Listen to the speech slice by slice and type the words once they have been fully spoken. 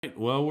Right,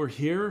 well, we're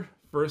here.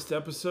 First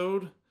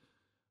episode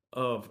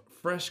of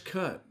Fresh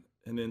Cut,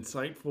 an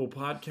insightful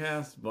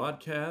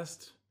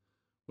vodcast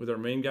with our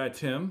main guy,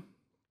 Tim.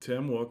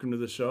 Tim, welcome to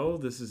the show.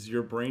 This is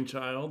your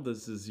brainchild.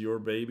 This is your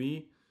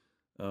baby.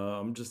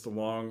 I'm just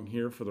along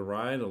here for the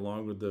ride,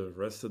 along with the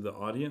rest of the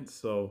audience.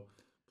 So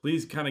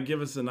please kind of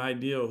give us an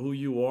idea of who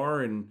you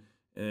are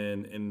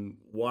and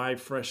why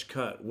Fresh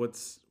Cut.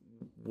 What's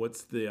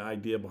the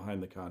idea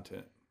behind the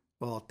content?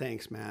 Well,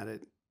 thanks, Matt.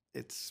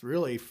 It's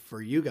really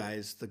for you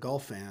guys, the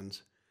golf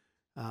fans,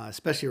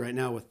 especially right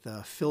now with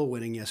Phil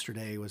winning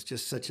yesterday was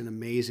just such an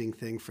amazing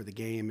thing for the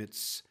game.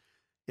 It's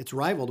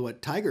rivaled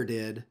what Tiger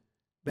did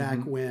back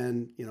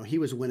when he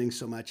was winning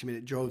so much. I mean,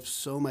 it drove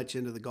so much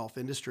into the golf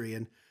industry.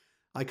 And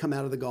I come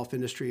out of the golf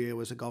industry. I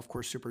was a golf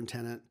course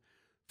superintendent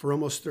for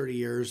almost 30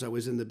 years. I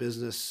was in the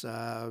business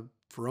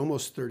for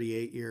almost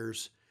 38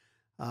 years.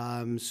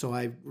 So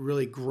I've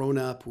really grown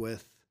up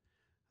with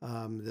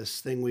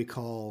this thing we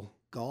call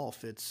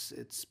golf. It's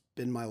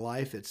been my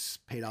life. It's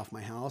paid off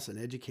my house and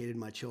educated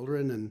my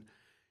children, and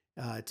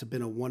it's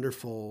been a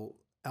wonderful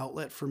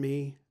outlet for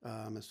me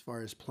as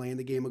far as playing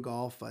the game of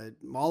golf.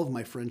 All of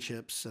my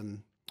friendships,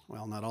 and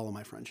well, not all of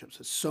my friendships,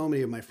 but so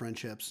many of my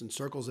friendships and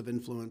circles of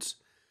influence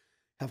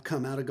have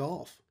come out of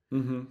golf.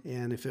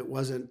 And if it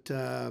wasn't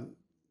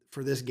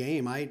for this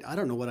game, I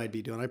don't know what I'd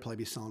be doing. I'd probably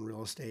be selling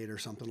real estate or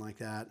something like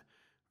that,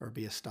 or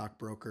be a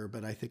stockbroker,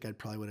 but I think I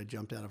probably would have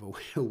jumped out of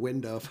a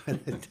window if I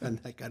had done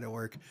that kind of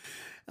work.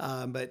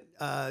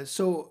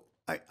 So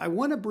I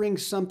want to bring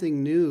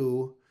something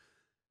new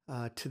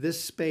to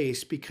this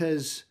space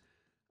because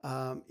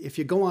if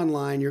you go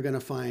online, you're going to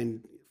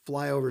find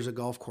flyovers of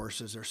golf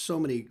courses. There's so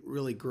many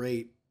really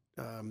great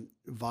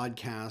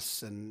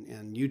vodcasts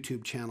and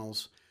YouTube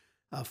channels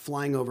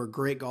flying over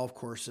great golf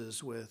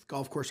courses with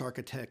golf course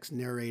architects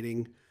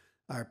narrating,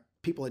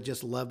 people that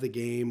just love the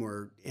game,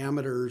 or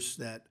amateurs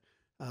that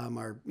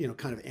are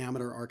kind of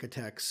amateur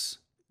architects.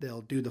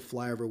 They'll do the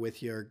flyover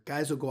with you. Or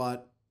guys will go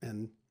out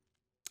and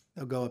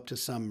they'll go up to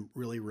some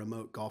really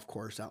remote golf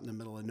course out in the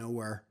middle of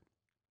nowhere,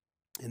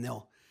 and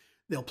they'll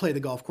play the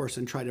golf course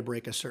and try to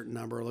break a certain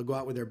number. Or they'll go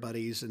out with their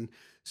buddies, and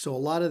so a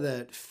lot of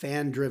the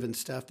fan-driven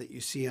stuff that you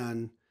see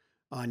on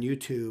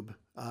YouTube,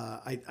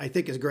 I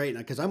think is great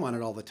because I'm on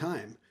it all the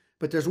time.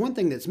 But there's one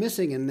thing that's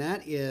missing, and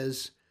that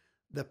is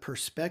the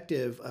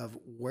perspective of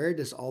where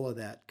does all of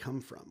that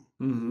come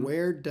from?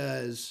 Where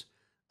does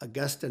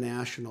Augusta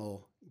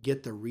National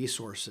get the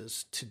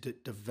resources to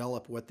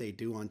develop what they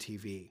do on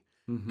TV?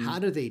 How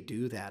do they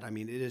do that? I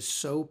mean, it is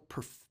so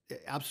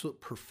absolute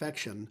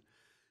perfection.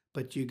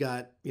 But you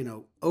got,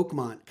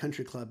 Oakmont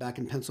Country Club back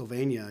in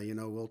Pennsylvania.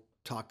 We'll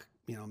talk,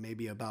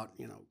 maybe about,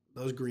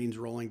 those greens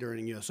rolling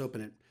during US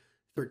Open at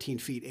 13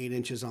 feet, 8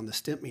 inches on the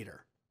stimp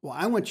meter. Well,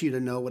 I want you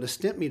to know what a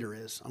stimp meter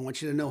is. I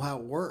want you to know how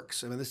it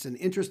works. I mean, this is an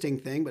interesting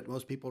thing, but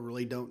most people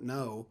really don't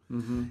know.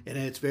 And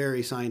it's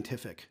very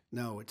scientific.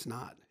 No, it's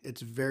not.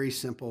 It's very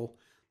simple.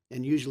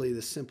 And usually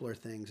the simpler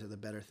things are the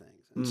better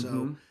things. And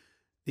so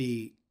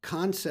the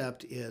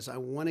concept is I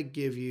want to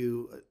give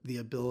you the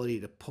ability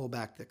to pull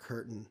back the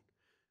curtain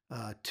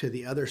to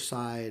the other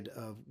side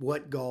of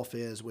what golf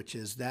is, which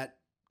is that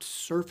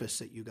surface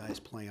that you guys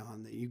play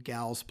on, that you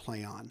gals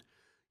play on.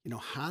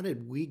 How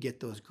did we get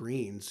those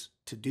greens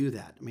to do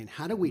that? I mean,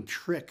 how do we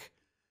trick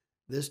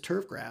this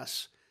turf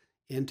grass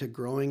into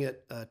growing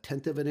it a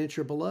tenth of an inch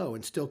or below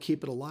and still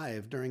keep it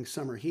alive during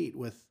summer heat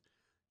with,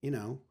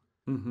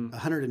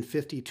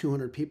 150,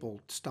 200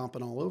 people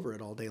stomping all over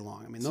it all day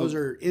long? I mean, those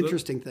are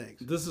interesting things.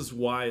 This is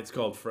why it's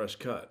called Fresh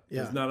Cut.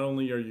 Yeah. Because not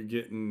only are you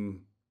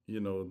getting,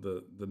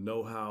 the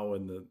know-how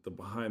and the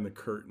behind the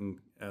curtain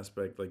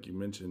aspect, like you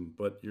mentioned,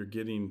 but you're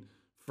getting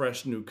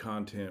fresh new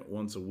content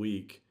once a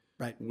week.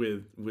 Right.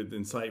 With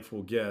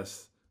insightful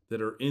guests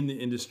that are in the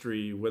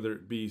industry, whether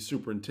it be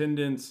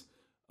superintendents.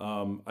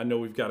 I know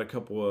we've got a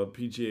couple of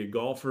PGA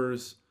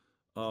golfers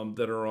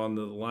that are on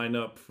the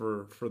lineup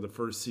for the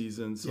first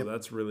season, so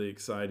that's really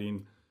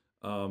exciting.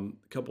 A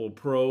couple of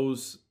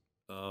pros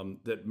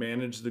that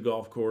manage the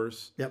golf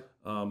course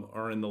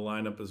are in the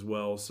lineup as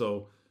well.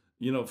 So,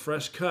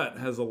 Fresh Cut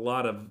has a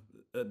lot of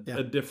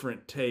a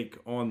different take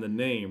on the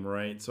name,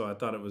 right? So I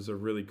thought it was a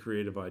really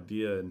creative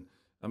idea, and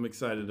I'm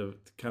excited to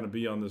kind of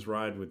be on this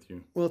ride with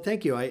you. Well,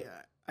 thank you. I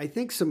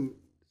think some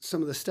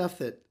of the stuff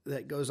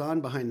that goes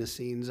on behind the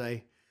scenes,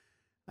 I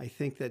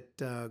think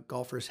that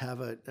golfers have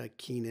a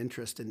keen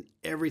interest in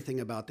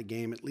everything about the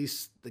game. At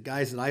least the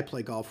guys that I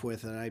play golf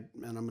with, and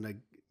I'm going to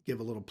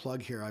give a little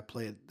plug here. I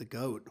play at the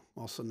GOAT,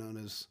 also known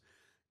as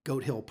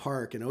Goat Hill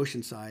Park in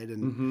Oceanside,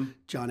 and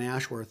John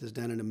Ashworth has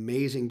done an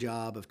amazing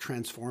job of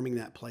transforming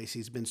that place.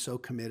 He's been so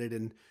committed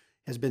and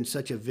has been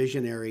such a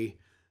visionary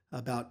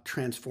about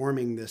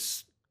transforming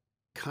this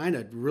kind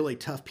of really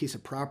tough piece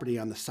of property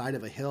on the side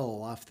of a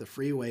hill off the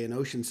freeway in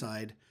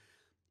Oceanside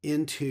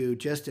into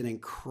just an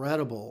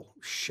incredible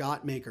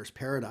shot maker's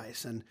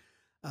paradise. And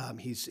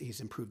he's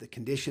improved the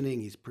conditioning.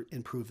 He's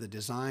improved the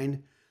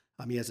design.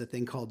 He has a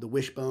thing called the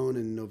Wishbone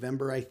in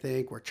November, I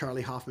think, where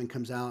Charlie Hoffman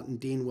comes out and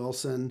Dean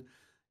Wilson.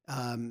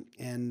 I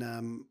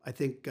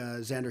think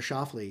Xander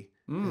Schauffele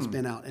has Mm.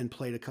 been out and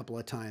played a couple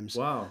of times.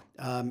 Wow.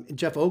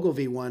 Jeff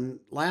Ogilvy won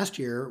last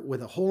year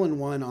with a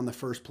hole-in-one on the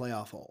first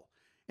playoff hole.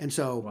 And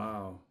so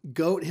Wow.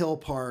 Goat Hill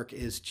Park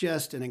is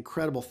just an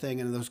incredible thing.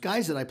 And those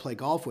guys that I play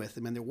golf with,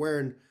 I mean, they're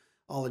wearing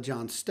all of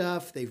John's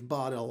stuff. They've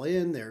bought all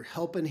in. They're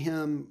helping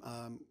him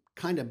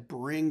kind of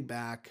bring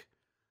back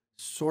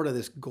sort of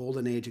this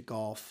golden age of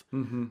golf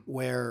Mm-hmm.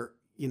 where,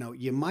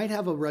 you might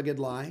have a rugged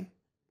lie.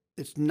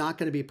 It's not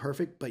going to be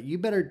perfect, but you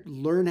better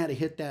learn how to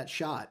hit that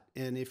shot.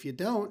 And if you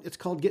don't, it's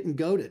called getting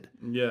goated.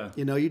 Yeah.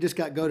 You just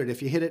got goated.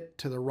 If you hit it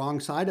to the wrong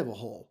side of a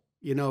hole,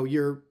 you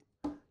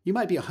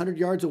might be 100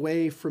 yards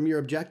away from your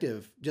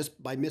objective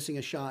just by missing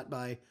a shot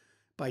by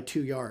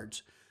 2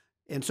 yards.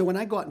 And so when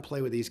I go out and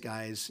play with these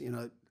guys,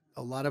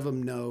 a lot of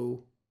them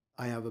know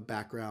I have a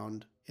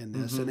background in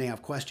this and they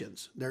have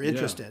questions. They're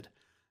interested.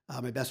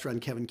 My best friend,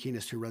 Kevin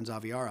Keenest, who runs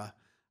Aviara,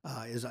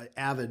 is an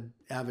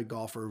avid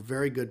golfer,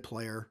 very good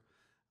player.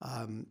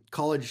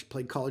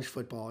 Played college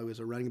football. He was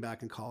a running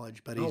back in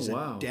college, but he's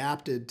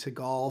adapted to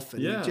golf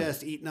and he's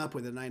just eaten up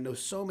with it. And I know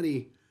so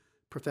many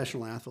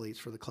professional athletes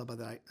for the club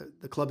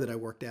that I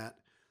worked at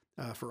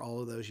for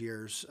all of those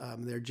years.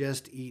 They're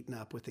just eaten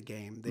up with the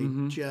game. They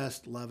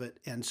just love it.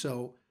 And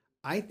so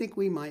I think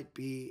we might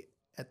be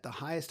at the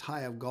highest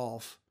high of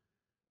golf,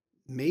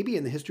 maybe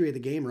in the history of the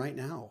game right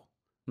now.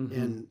 And I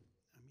mean,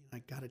 I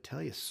got to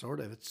tell you, sort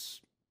of, it's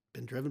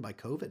been driven by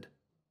COVID.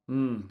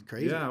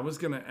 Crazy. Yeah, I was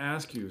going to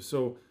ask you.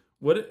 So,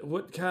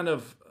 what kind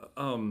of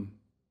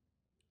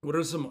what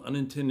are some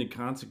unintended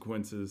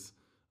consequences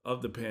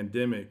of the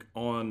pandemic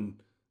on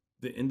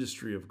the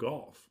industry of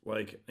golf?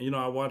 Like,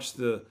 I watched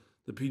the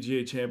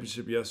PGA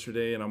Championship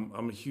yesterday, and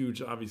I'm a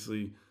huge,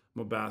 obviously,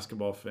 I'm a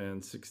basketball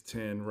fan,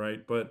 6'10",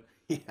 right? But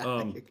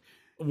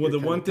well, the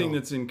one thing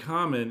that's in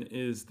common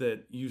is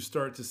that you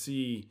start to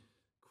see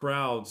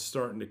crowds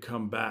starting to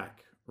come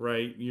back.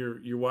 Right,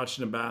 you're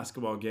watching a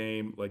basketball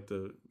game like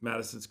the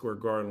Madison Square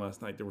Garden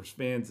last night. There was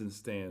fans in the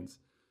stands.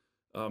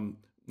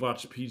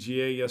 Watched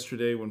PGA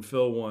yesterday when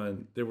Phil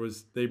won.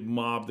 They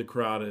mobbed the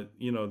crowd at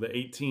the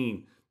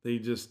 18. They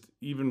just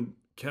even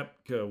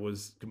Koepka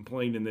was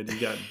complaining that he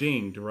got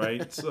dinged.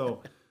 Right,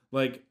 so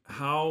like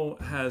how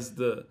has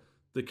the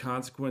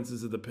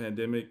consequences of the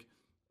pandemic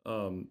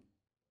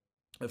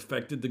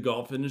affected the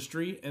golf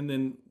industry? And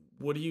then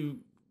what do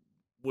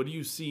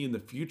you see in the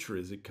future?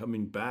 Is it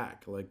coming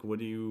back? Like, what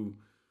are your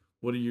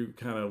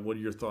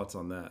thoughts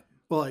on that?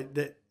 Well,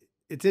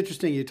 it's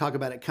interesting you talk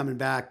about it coming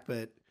back,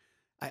 but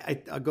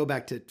I'll go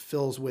back to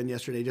Phil's win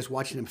yesterday, just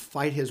watching him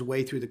fight his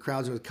way through the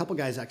crowds. There was a couple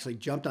guys actually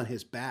jumped on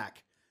his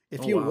back.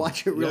 If you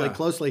watch it really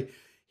closely,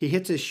 he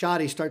hits his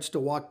shot. He starts to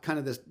walk kind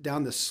of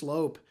down the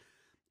slope,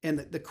 and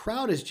the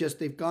crowd is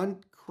they've gone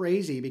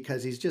crazy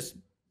because he's just,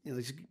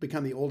 he's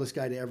become the oldest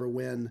guy to ever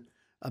win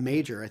a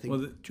major. I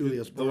think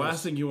Julius Boros. The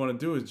last thing you want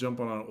to do is jump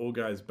on an old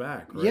guy's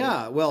back, right?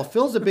 Yeah, well,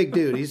 Phil's a big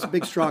dude. He's a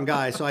big, strong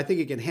guy, so I think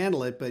he can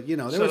handle it. But there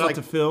Shout was out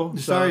to Phil.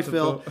 Sorry,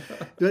 Phil.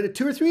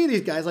 2 or 3 of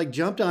these guys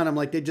jumped on him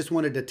like they just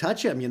wanted to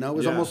touch him. It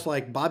was almost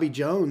like Bobby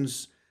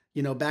Jones.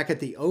 Back at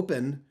the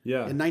Open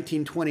in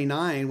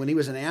 1929 when he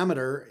was an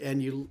amateur,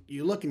 and you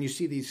look and you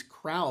see these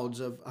crowds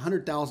of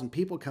 100,000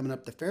 people coming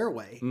up the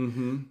fairway,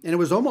 and it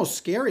was almost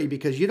scary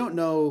because you don't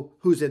know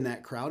who's in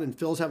that crowd, and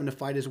Phil's having to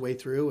fight his way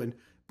through, and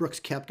Brooks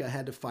Koepka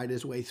had to fight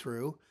his way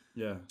through.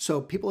 Yeah.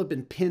 So people have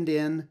been pinned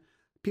in.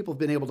 People have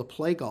been able to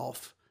play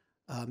golf.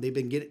 They've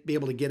been be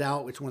able to get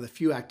out. It's one of the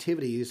few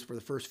activities for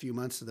the first few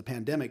months of the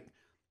pandemic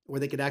where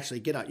they could actually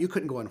get out. You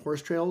couldn't go on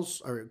horse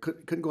trails or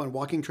couldn't go on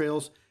walking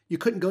trails. You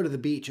couldn't go to the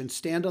beach and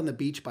stand on the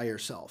beach by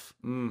yourself.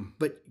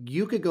 But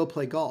you could go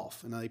play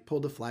golf. And they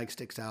pulled the flag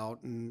sticks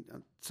out. And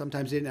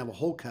sometimes they didn't have a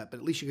hole cut, but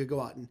at least you could go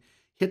out and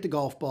hit the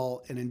golf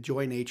ball and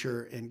enjoy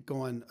nature and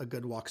go on a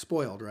good walk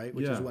spoiled, right?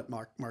 Which is what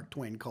Mark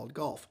Twain called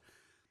golf.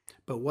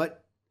 But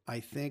what I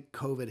think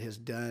COVID has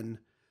done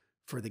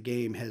for the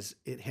game has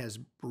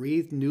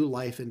breathed new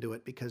life into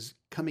it, because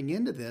coming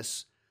into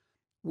this,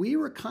 we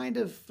were kind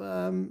of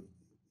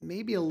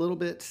maybe a little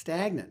bit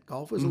stagnant.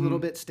 Golf was a little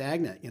bit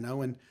stagnant,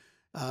 and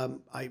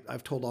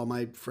I've told all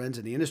my friends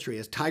in the industry,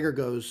 as Tiger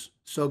goes,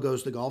 so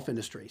goes the golf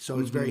industry. So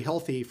it's very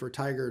healthy for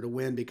Tiger to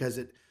win because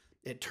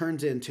it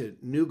turns into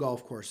new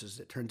golf courses.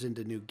 It turns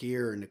into new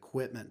gear and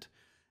equipment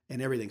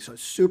and everything. So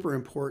it's super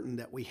important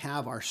that we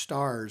have our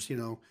stars.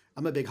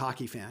 I'm a big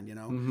hockey fan,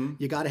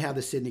 you got to have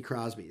the Sidney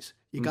Crosbys.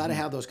 You got to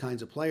have those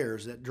kinds of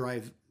players that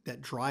drive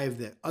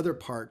the other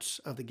parts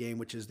of the game,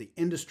 which is the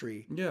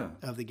industry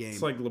of the game.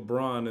 It's like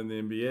LeBron in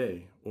the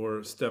NBA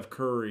or Steph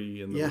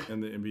Curry in the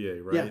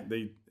NBA, right?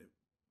 Yeah.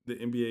 The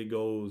NBA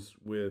goes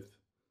with,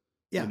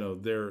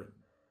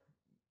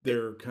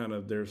 their kind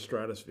of their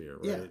stratosphere,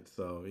 right? Yeah.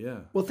 So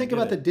Well, think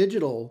about the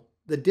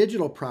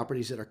digital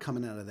properties that are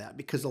coming out of that,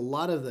 because a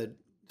lot of the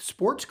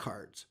sports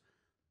cards,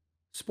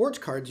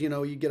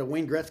 you get a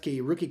Wayne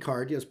Gretzky rookie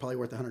card, it's probably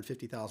worth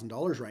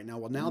 $150,000 right now.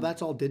 Well, now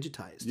that's all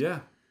digitized. Yeah.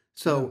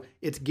 So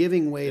it's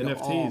giving way to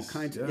NFTs, all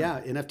kinds of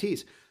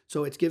NFTs.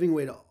 So it's giving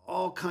way to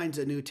all kinds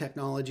of new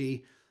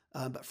technology.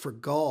 But for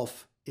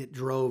golf, it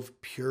drove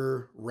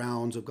pure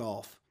rounds of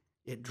golf.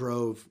 It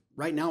drove,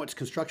 right now it's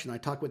construction. I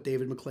talked with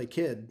David McClay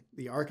Kidd,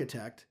 the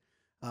architect,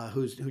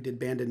 who did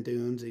Bandon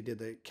Dunes. He did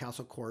the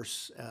Castle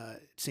Course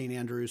at St.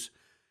 Andrews.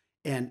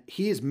 And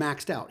he is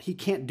maxed out. He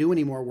can't do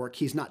any more work.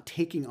 He's not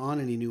taking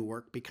on any new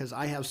work because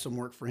I have some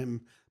work for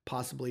him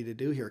possibly to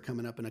do here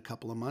coming up in a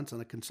couple of months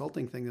on a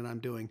consulting thing that I'm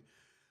doing.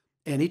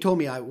 And he told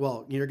me,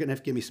 well, you're going to have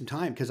to give me some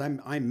time because I'm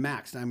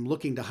maxed. I'm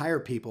looking to hire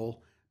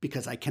people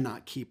because I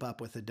cannot keep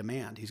up with the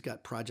demand. He's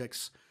got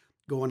projects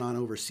going on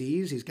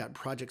overseas. He's got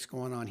projects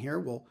going on here.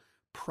 Well,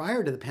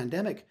 prior to the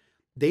pandemic,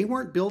 they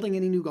weren't building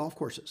any new golf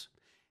courses.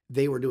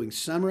 They were doing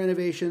some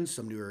renovations,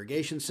 some new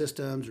irrigation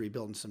systems,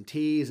 rebuilding some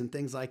tees and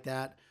things like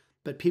that.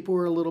 But people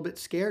were a little bit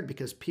scared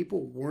because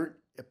people weren't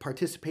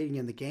participating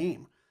in the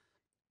game.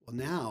 Well,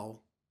 now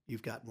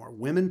you've got more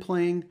women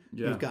playing.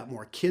 Yeah. You've got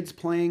more kids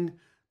playing.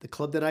 The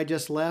club that I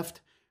just left,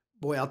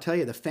 boy, I'll tell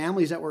you, the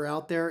families that were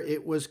out there,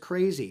 it was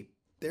crazy.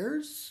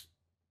 There's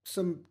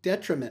some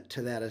detriment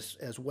to that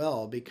as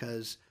well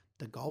because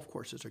the golf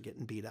courses are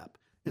getting beat up.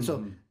 And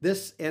so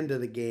this end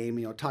of the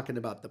game, talking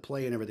about the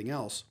play and everything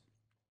else,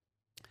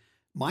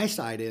 my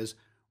side is,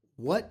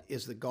 what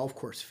is the golf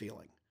course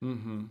feeling?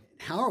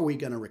 How are we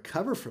going to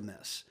recover from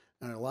this?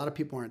 And a lot of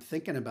people aren't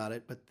thinking about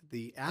it, but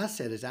the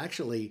asset is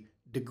actually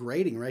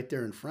degrading right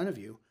there in front of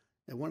you.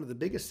 And one of the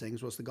biggest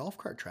things was the golf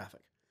cart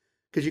traffic,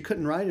 because you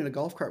couldn't ride in a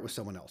golf cart with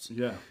someone else.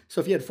 Yeah.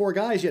 So if you had 4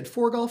 guys, you had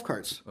 4 golf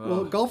carts.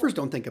 Well, golfers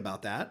don't think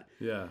about that.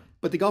 Yeah.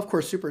 But the golf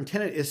course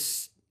superintendent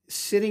is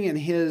sitting in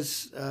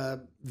his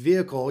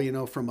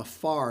vehicle, from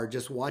afar,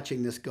 just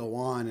watching this go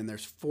on. And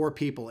there's 4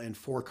 people and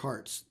 4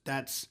 carts.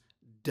 That's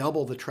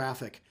double the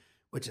traffic,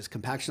 which is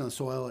compaction of the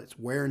soil. It's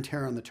wear and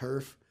tear on the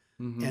turf.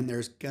 And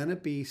there's going to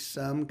be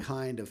some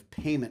kind of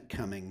payment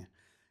coming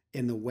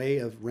in the way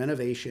of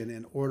renovation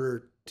in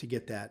order to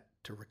get that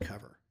to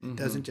recover. It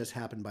doesn't just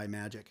happen by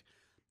magic.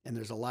 And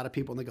there's a lot of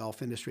people in the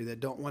golf industry that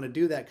don't want to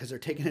do that because they're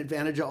taking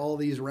advantage of all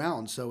these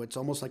rounds. So it's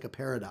almost like a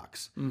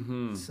paradox.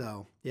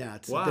 So, yeah,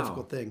 it's a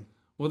difficult thing.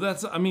 Well,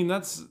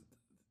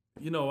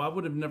 I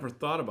would have never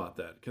thought about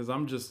that because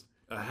I'm just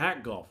a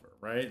hack golfer,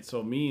 right?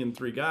 So me and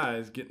 3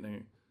 guys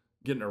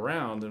getting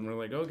around, and we're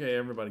like, okay,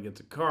 everybody gets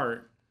a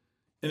cart.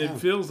 And it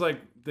feels like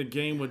the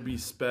game would be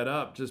sped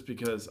up just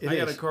because I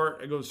got a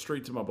cart, I go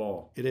straight to my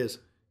ball. It is.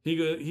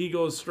 He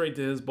goes straight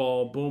to his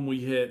ball, boom, we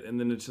hit, and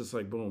then it's just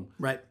like boom.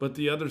 Right. But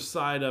the other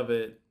side of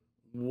it,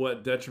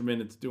 what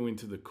detriment it's doing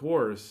to the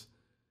course,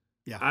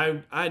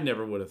 I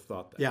never would have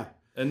thought that. Yeah.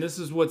 And this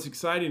is what's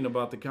exciting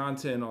about the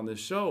content on this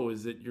show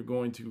is that you're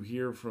going to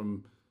hear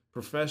from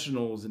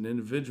professionals and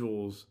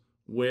individuals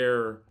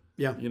where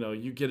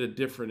you get a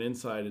different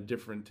insight, a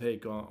different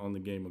take on the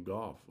game of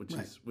golf,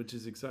 which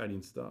is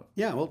exciting stuff.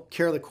 Yeah, well,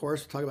 care of the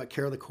course. We'll talk about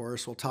care of the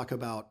course. We'll talk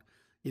about,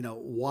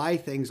 why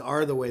things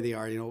are the way they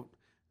are.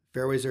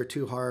 Fairways are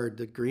too hard,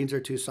 the greens are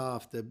too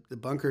soft, the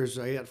bunkers,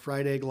 I got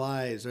fried egg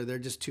lies, or they're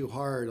just too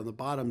hard on the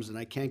bottoms and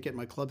I can't get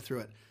my club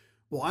through it.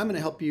 Well, I'm going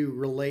to help you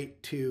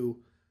relate to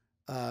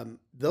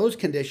those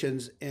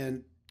conditions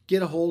and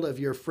get a hold of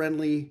your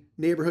friendly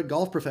neighborhood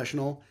golf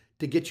professional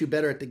to get you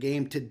better at the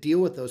game to deal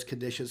with those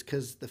conditions,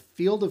 because the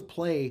field of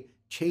play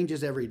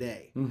changes every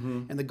day.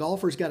 And the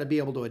golfer's got to be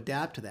able to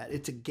adapt to that.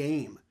 It's a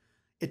game.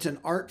 It's an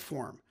art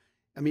form.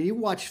 I mean, you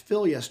watched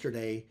Phil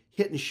yesterday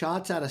hitting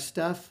shots out of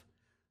stuff.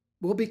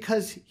 Well,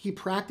 because he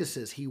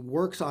practices, he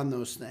works on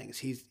those things.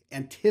 He's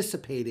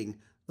anticipating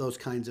those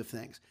kinds of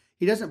things.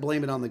 He doesn't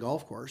blame it on the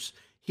golf course.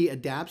 He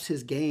adapts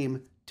his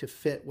game to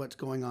fit what's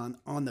going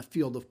on the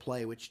field of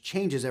play, which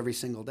changes every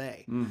single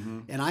day.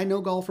 And I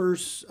know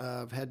golfers,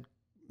 I've had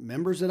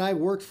members that I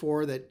worked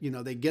for that,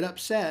 they get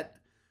upset.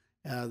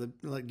 I'll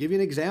give you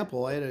an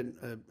example. I had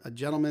a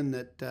gentleman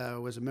that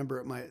was a member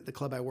at the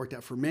club I worked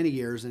at for many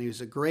years, and he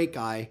was a great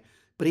guy,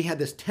 but he had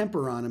this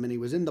temper on him, and he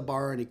was in the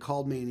bar, and he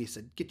called me, and he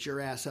said, "Get your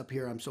ass up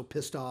here. I'm so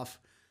pissed off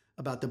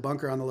about the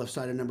bunker on the left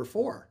side of number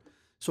 4.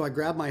 So I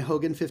grabbed my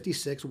Hogan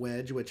 56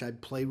 wedge, which I'd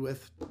played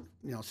with,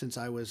 since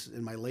I was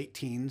in my late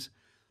teens,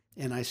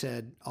 and I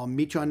said, "I'll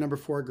meet you on number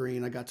 4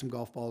 green. I got some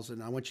golf balls,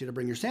 and I want you to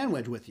bring your sand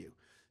wedge with you."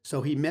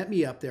 So he met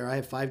me up there. I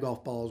have 5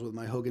 golf balls with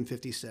my Hogan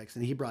 56,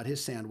 and he brought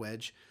his sand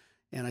wedge.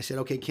 And I said,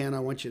 "Okay, Ken, I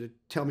want you to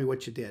tell me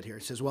what you did here."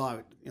 He says,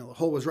 "Well, the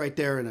hole was right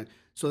there, and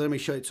so let me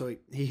show you." So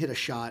he hit a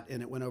shot,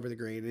 and it went over the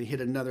green, and he hit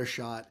another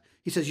shot.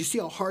 He says, "You see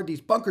how hard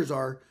these bunkers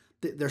are?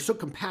 They're so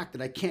compact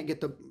that I can't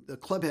get the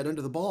club head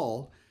under the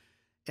ball."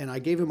 And I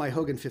gave him my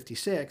Hogan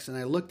 56, and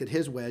I looked at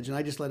his wedge, and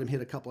I just let him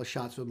hit a couple of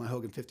shots with my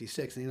Hogan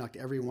 56, and he knocked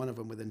every one of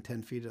them within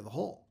 10 feet of the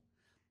hole.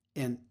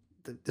 And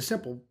the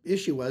simple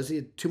issue was he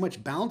had too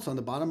much bounce on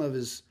the bottom of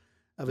his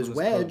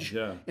wedge,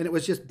 and it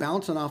was just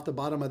bouncing off the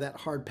bottom of that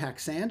hard packed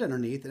sand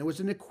underneath, and it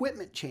was an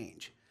equipment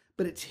change.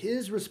 But it's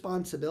his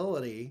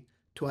responsibility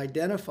to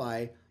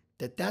identify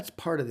that that's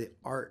part of the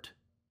art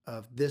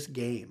of this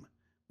game,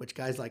 which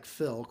guys like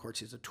Phil, of course,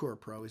 he's a tour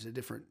pro, he's a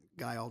different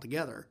guy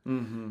altogether,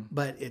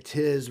 but it's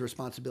his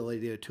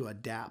responsibility to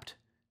adapt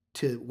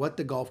to what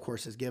the golf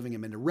course is giving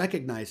him and to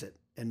recognize it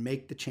and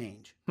make the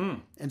change.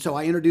 And so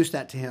I introduced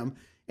that to him,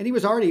 and he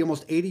was already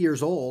almost 80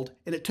 years old,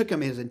 and it took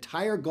him his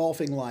entire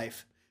golfing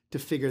life to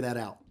figure that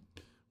out.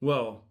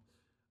 Well,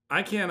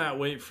 I cannot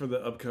wait for the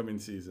upcoming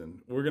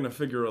season. We're going to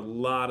figure a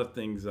lot of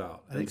things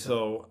out. I think And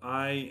so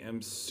I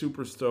am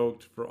super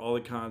stoked for all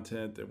the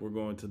content that we're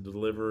going to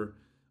deliver,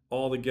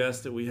 all the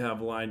guests that we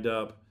have lined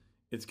up.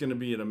 It's going to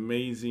be an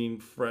amazing,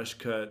 fresh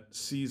cut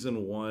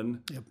season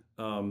one. Yep.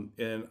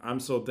 And I'm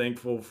so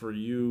thankful for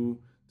you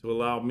to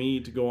allow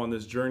me to go on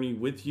this journey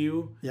with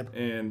you. Yep.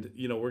 And,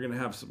 we're going to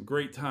have some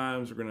great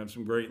times. We're going to have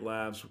some great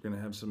laughs. We're going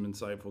to have some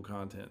insightful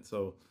content.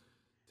 So,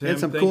 Tim, And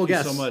some thank cool you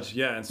guests. so much.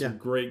 Yeah, and some Yeah.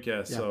 great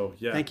guests. Yeah. So,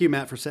 yeah. Thank you,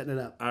 Matt, for setting it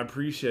up. I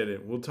appreciate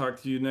it. We'll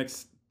talk to you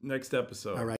next episode. All right.